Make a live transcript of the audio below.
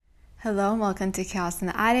Hello and welcome to Chaos in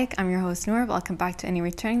the Attic. I'm your host Noor. Welcome back to any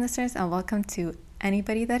returning listeners and welcome to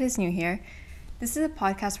anybody that is new here. This is a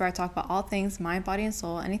podcast where I talk about all things mind, body, and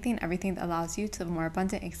soul, anything and everything that allows you to live a more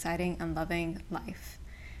abundant, exciting, and loving life.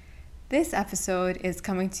 This episode is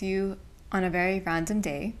coming to you on a very random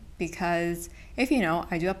day because if you know,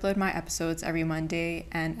 I do upload my episodes every Monday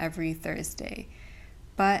and every Thursday.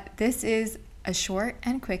 But this is a short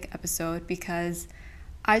and quick episode because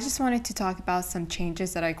I just wanted to talk about some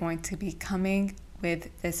changes that are going to be coming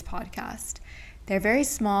with this podcast. They're very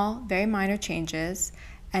small, very minor changes,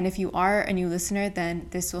 and if you are a new listener, then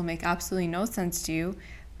this will make absolutely no sense to you.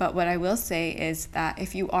 But what I will say is that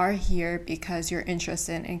if you are here because you're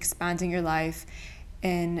interested in expanding your life,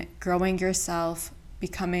 in growing yourself,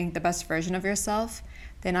 becoming the best version of yourself,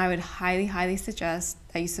 then I would highly, highly suggest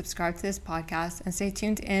that you subscribe to this podcast and stay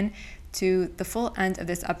tuned in to the full end of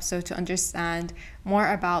this episode to understand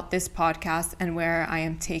more about this podcast and where I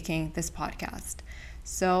am taking this podcast.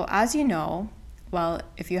 So as you know, well,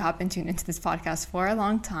 if you have been tuned into this podcast for a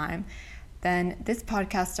long time, then this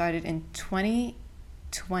podcast started in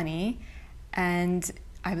 2020 and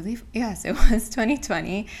I believe, yes, it was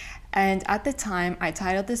 2020. And at the time, I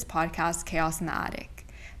titled this podcast Chaos in the Attic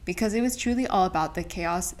because it was truly all about the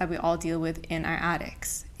chaos that we all deal with in our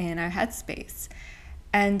attics, in our headspace.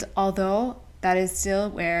 And although that is still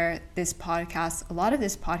where this podcast, a lot of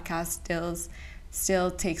this podcast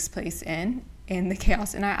still takes place in the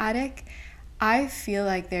chaos in our attic, I feel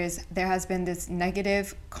like there has been this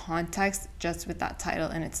negative context just with that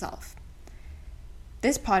title in itself.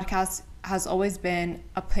 This podcast has always been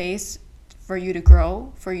a place for you to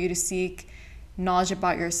grow, for you to seek knowledge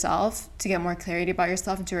about yourself, to get more clarity about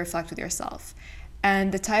yourself, and to reflect with yourself.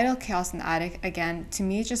 And the title Chaos in the Attic, again, to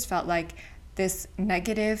me just felt like this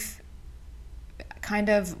negative kind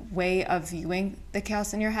of way of viewing the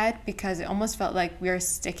chaos in your head because it almost felt like we are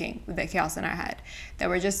sticking with the chaos in our head, that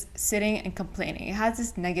we're just sitting and complaining. It has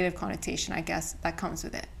this negative connotation, I guess, that comes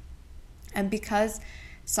with it. And because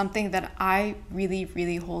something that I really,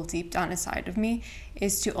 really hold deep down inside of me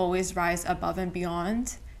is to always rise above and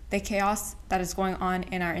beyond the chaos that is going on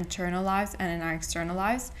in our internal lives and in our external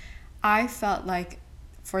lives, I felt like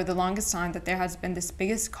for the longest time that there has been this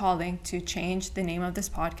biggest calling to change the name of this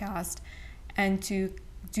podcast and to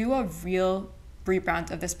do a real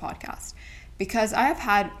rebrand of this podcast. Because I have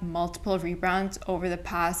had multiple rebrands over the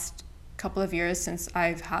past couple of years since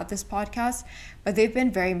I've had this podcast, but they've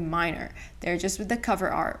been very minor. They're just with the cover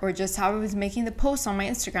art or just how I was making the posts on my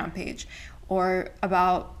Instagram page or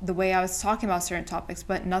about the way I was talking about certain topics,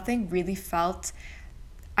 but nothing really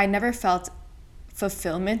I never felt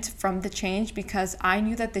fulfillment from the change because I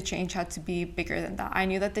knew that the change had to be bigger than that. I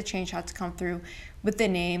knew that the change had to come through with the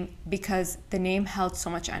name because the name held so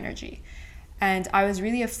much energy. And I was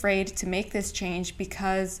really afraid to make this change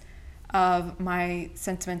because of my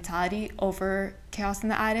sentimentality over Chaos in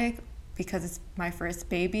the Attic, because it's my first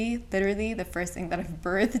baby, literally the first thing that I've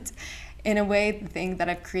birthed, in a way, the thing that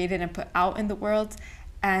I've created and put out in the world.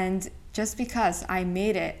 And just because I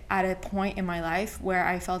made it at a point in my life where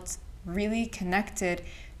I felt really connected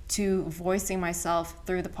to voicing myself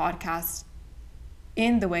through the podcast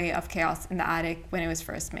in the way of Chaos in the Attic when it was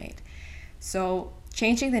first made. So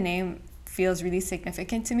changing the name feels really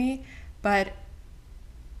significant to me, but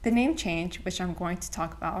the name change, which I'm going to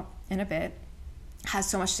talk about in a bit, has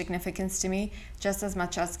so much significance to me, just as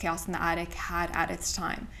much as Chaos in the Attic had at its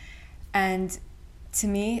time. And to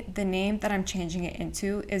me, the name that I'm changing it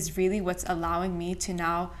into is really what's allowing me to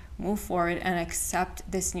now move forward and accept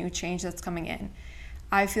this new change that's coming in.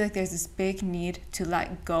 I feel like there's this big need to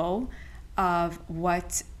let go of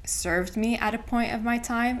what served me at a point of my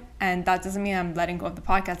time, and that doesn't mean I'm letting go of the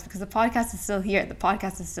podcast because the podcast is still here. The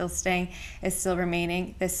podcast is still staying, it's still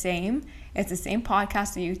remaining the same. It's the same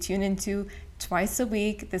podcast that you tune into twice a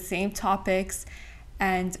week, the same topics,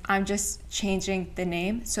 and I'm just changing the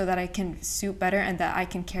name so that I can suit better and that I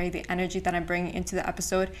can carry the energy that I'm bringing into the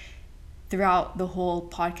episode throughout the whole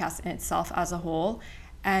podcast in itself as a whole.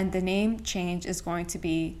 And the name change is going to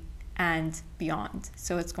be And Beyond.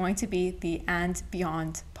 So it's going to be the And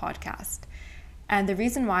Beyond podcast. And the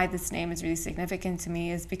reason why this name is really significant to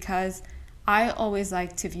me is because I always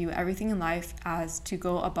like to view everything in life as to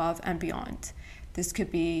go above and beyond. This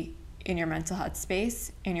could be in your mental health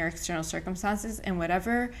space, in your external circumstances, and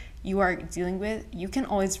whatever you are dealing with, you can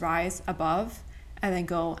always rise above and then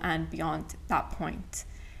go and beyond that point.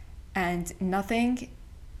 And nothing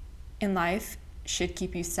in life should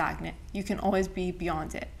keep you stagnant. You can always be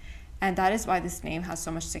beyond it. And that is why this name has so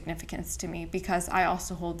much significance to me, because I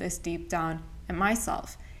also hold this deep down in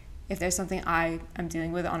myself. If there's something I am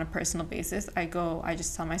dealing with on a personal basis, I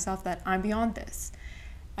just tell myself that I'm beyond this.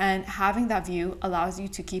 And having that view allows you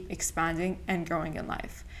to keep expanding and growing in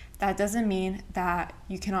life. That doesn't mean that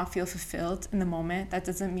you cannot feel fulfilled in the moment. That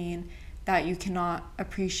doesn't mean that you cannot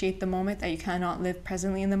appreciate the moment, that you cannot live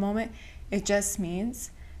presently in the moment. It just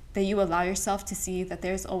means that you allow yourself to see that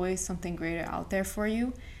there's always something greater out there for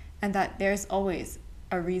you, and that there's always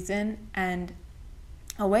a reason and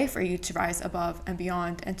a way for you to rise above and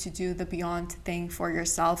beyond, and to do the beyond thing for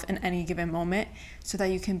yourself in any given moment, so that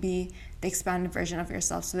you can be the expanded version of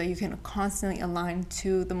yourself, so that you can constantly align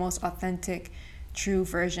to the most authentic, true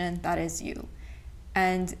version that is you.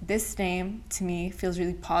 And this name to me feels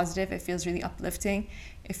really positive. It feels really uplifting.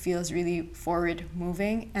 It feels really forward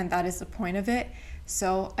moving, and that is the point of it.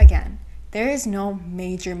 So again, there is no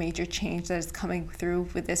major change that is coming through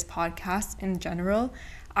with this podcast in general.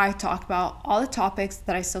 I talk about all the topics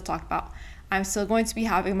that I still talk about. I'm still going to be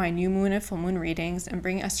having my new moon and full moon readings and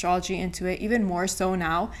bringing astrology into it even more so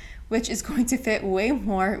now, which is going to fit way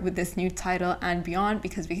more with this new title and beyond,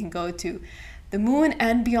 because we can go to the moon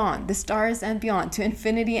and beyond, the stars and beyond, to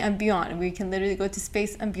infinity and beyond. We can literally go to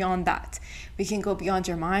space and beyond that. We can go beyond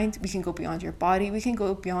your mind. We can go beyond your body. We can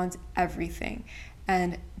go beyond everything.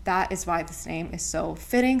 And that is why this name is so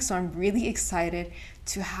fitting. So I'm really excited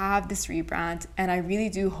to have this rebrand. And I really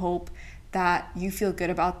do hope that you feel good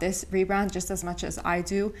about this rebrand just as much as I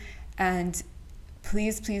do. And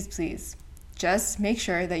please, just make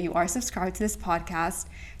sure that you are subscribed to this podcast,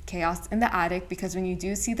 Chaos in the Attic, because when you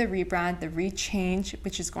do see the rebrand, the rechange,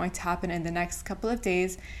 which is going to happen in the next couple of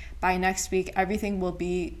days, by next week, everything will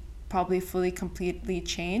be probably fully, completely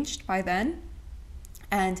changed by then.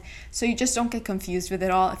 And so you just don't get confused with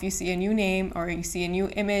it all. If you see a new name or you see a new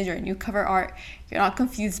image or a new cover art, you're not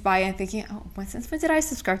confused by it and thinking, since when did I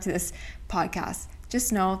subscribe to this podcast?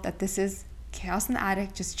 Just know that this is Chaos in the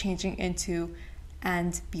Attic, just changing into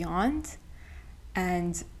and beyond.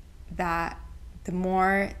 And that the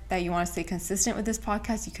more that you want to stay consistent with this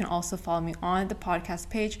podcast, you can also follow me on the podcast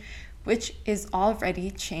page, which is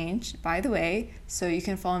already changed, by the way. So you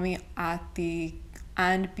can follow me at the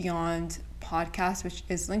And Beyond podcast, which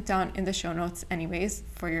is linked down in the show notes anyways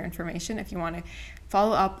for your information if you want to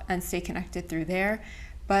follow up and stay connected through there.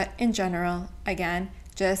 But in general, again,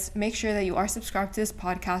 just make sure that you are subscribed to this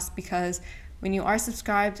podcast, because when you are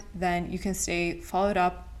subscribed, then you can stay followed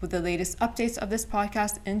up with the latest updates of this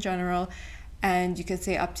podcast in general, and you can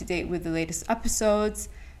stay up to date with the latest episodes.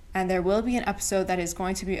 And there will be an episode that is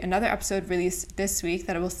going to be another episode released this week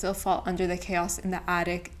that will still fall under the Chaos in the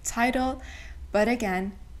Attic title. But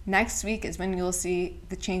again, next week is when you'll see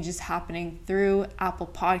the changes happening through Apple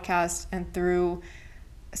Podcasts and through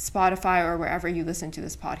Spotify or wherever you listen to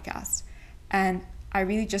this podcast. And I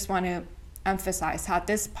really just want to emphasize how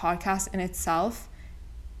this podcast in itself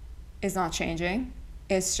is not changing.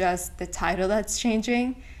 It's just the title that's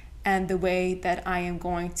changing, and the way that I am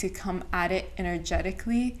going to come at it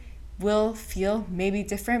energetically will feel maybe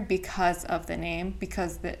different because of the name,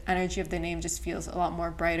 because the energy of the name just feels a lot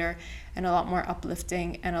more brighter and a lot more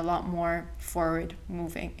uplifting and a lot more forward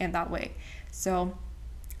moving in that way. So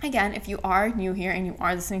again, if you are new here and you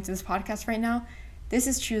are listening to this podcast right now, this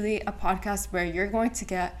is truly a podcast where you're going to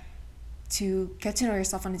get to know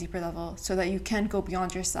yourself on a deeper level, so that you can go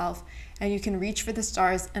beyond yourself and you can reach for the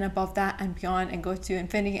stars and above that and beyond, and go to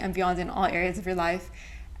infinity and beyond in all areas of your life.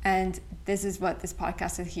 And this is what this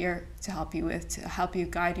podcast is here to help you with, to help you,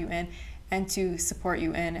 guide you in, and to support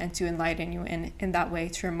you in, and to enlighten you in that way,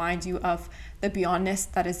 to remind you of the beyondness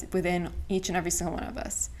that is within each and every single one of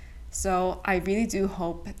us. So I really do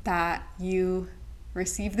hope that you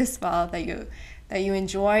receive this well, that you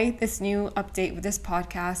enjoy this new update with this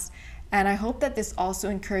podcast. And I hope that this also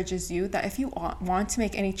encourages you that if you want to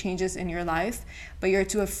make any changes in your life, but you're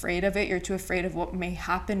too afraid of it, you're too afraid of what may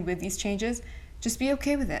happen with these changes, just be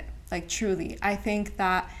okay with it. Like, truly. I think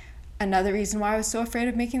that another reason why I was so afraid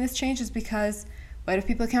of making this change is because what if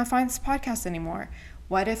people can't find this podcast anymore?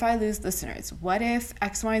 What if I lose listeners? What if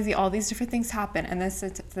X, Y, and Z, all these different things happen? And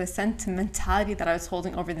the sentimentality that I was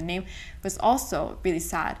holding over the name was also really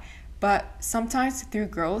sad. But sometimes through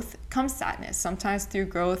growth comes sadness. Sometimes through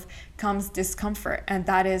growth comes discomfort. And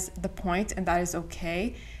that is the point, and that is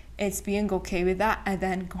okay. It's being okay with that, and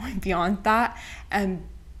then going beyond that and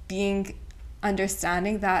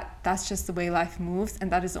understanding that that's just the way life moves,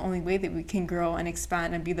 and that is the only way that we can grow and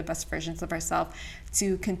expand and be the best versions of ourselves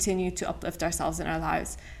to continue to uplift ourselves in our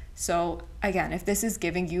lives. So again, if this is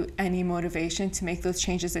giving you any motivation to make those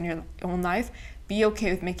changes in your own life, be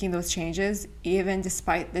okay with making those changes, even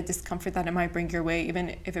despite the discomfort that it might bring your way,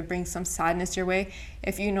 even if it brings some sadness your way.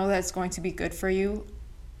 If you know that it's going to be good for you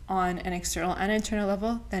on an external and internal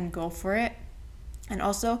level, then go for it. And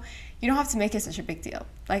also, you don't have to make it such a big deal.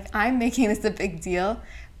 Like, I'm making this a big deal,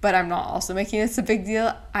 but I'm not also making this a big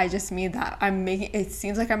deal. I just mean that it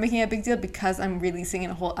seems like I'm making it a big deal because I'm releasing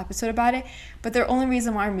a whole episode about it. But the only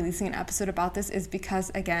reason why I'm releasing an episode about this is because,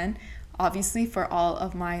 again, obviously for all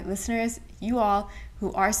of my listeners, you all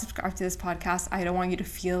who are subscribed to this podcast, I don't want you to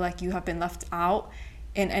feel like you have been left out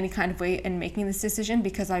in any kind of way in making this decision,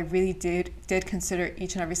 because I really did consider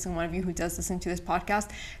each and every single one of you who does listen to this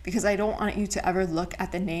podcast, because I don't want you to ever look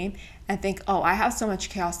at the name and think, oh, I have so much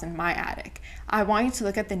chaos in my attic. I want you to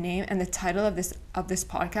look at the name and the title of this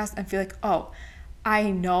podcast and feel like, oh,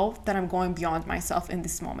 I know that I'm going beyond myself in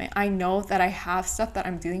this moment. I know that I have stuff that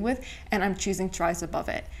I'm dealing with and I'm choosing to rise above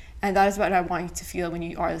it. And that is what I want you to feel when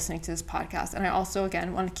you are listening to this podcast. And I also,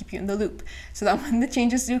 again, want to keep you in the loop so that when the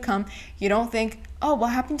changes do come, you don't think, oh,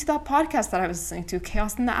 what happened to that podcast that I was listening to,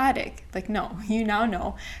 Chaos in the Attic? Like, no, you now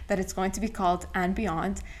know that it's going to be called And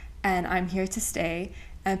Beyond, and I'm here to stay.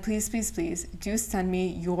 And please, please, please do send me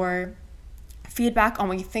your feedback on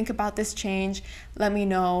what you think about this change. Let me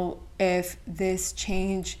know if this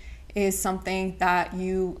change is something that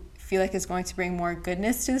you feel like is going to bring more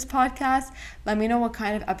goodness to this podcast. Let me know what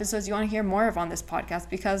kind of episodes you want to hear more of on this podcast,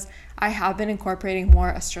 because I have been incorporating more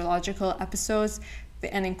astrological episodes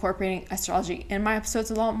and incorporating astrology in my episodes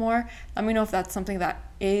a lot more. Let me know if that's something that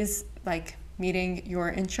is like meeting your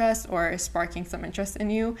interest or sparking some interest in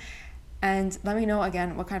you. And let me know,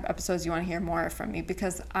 again, what kind of episodes you want to hear more from me,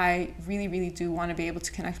 because I really, really do want to be able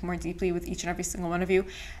to connect more deeply with each and every single one of you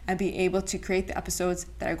and be able to create the episodes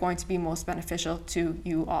that are going to be most beneficial to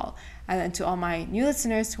you all. And then to all my new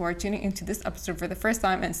listeners who are tuning into this episode for the first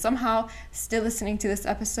time and somehow still listening to this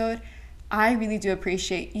episode, I really do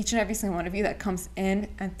appreciate each and every single one of you that comes in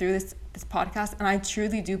and through this podcast. And I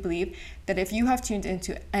truly do believe that if you have tuned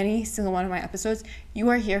into any single one of my episodes, you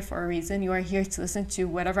are here for a reason. You are here to listen to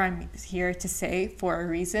whatever I'm here to say for a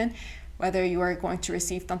reason. Whether you are going to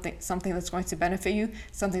receive something that's going to benefit you,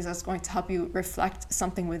 something that's going to help you reflect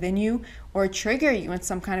something within you, or trigger you in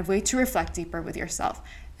some kind of way to reflect deeper with yourself.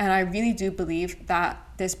 And I really do believe that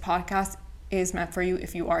this podcast is meant for you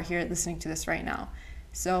if you are here listening to this right now.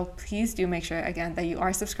 So please do make sure, again, that you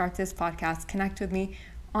are subscribed to this podcast. Connect with me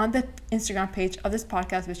on the Instagram page of this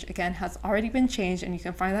podcast, which again has already been changed, and you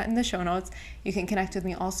can find that in the show notes. You can connect with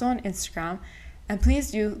me also on Instagram. And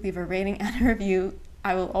please do leave a rating and a review.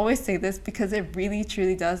 I will always say this because it really,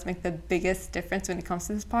 truly does make the biggest difference when it comes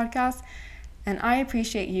to this podcast. And I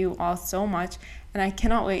appreciate you all so much. And I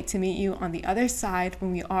cannot wait to meet you on the other side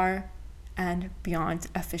when we are and beyond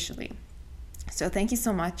officially. So thank you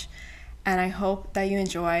so much. And I hope that you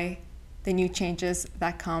enjoy the new changes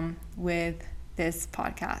that come with this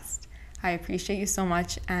podcast. I appreciate you so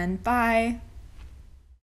much, and bye.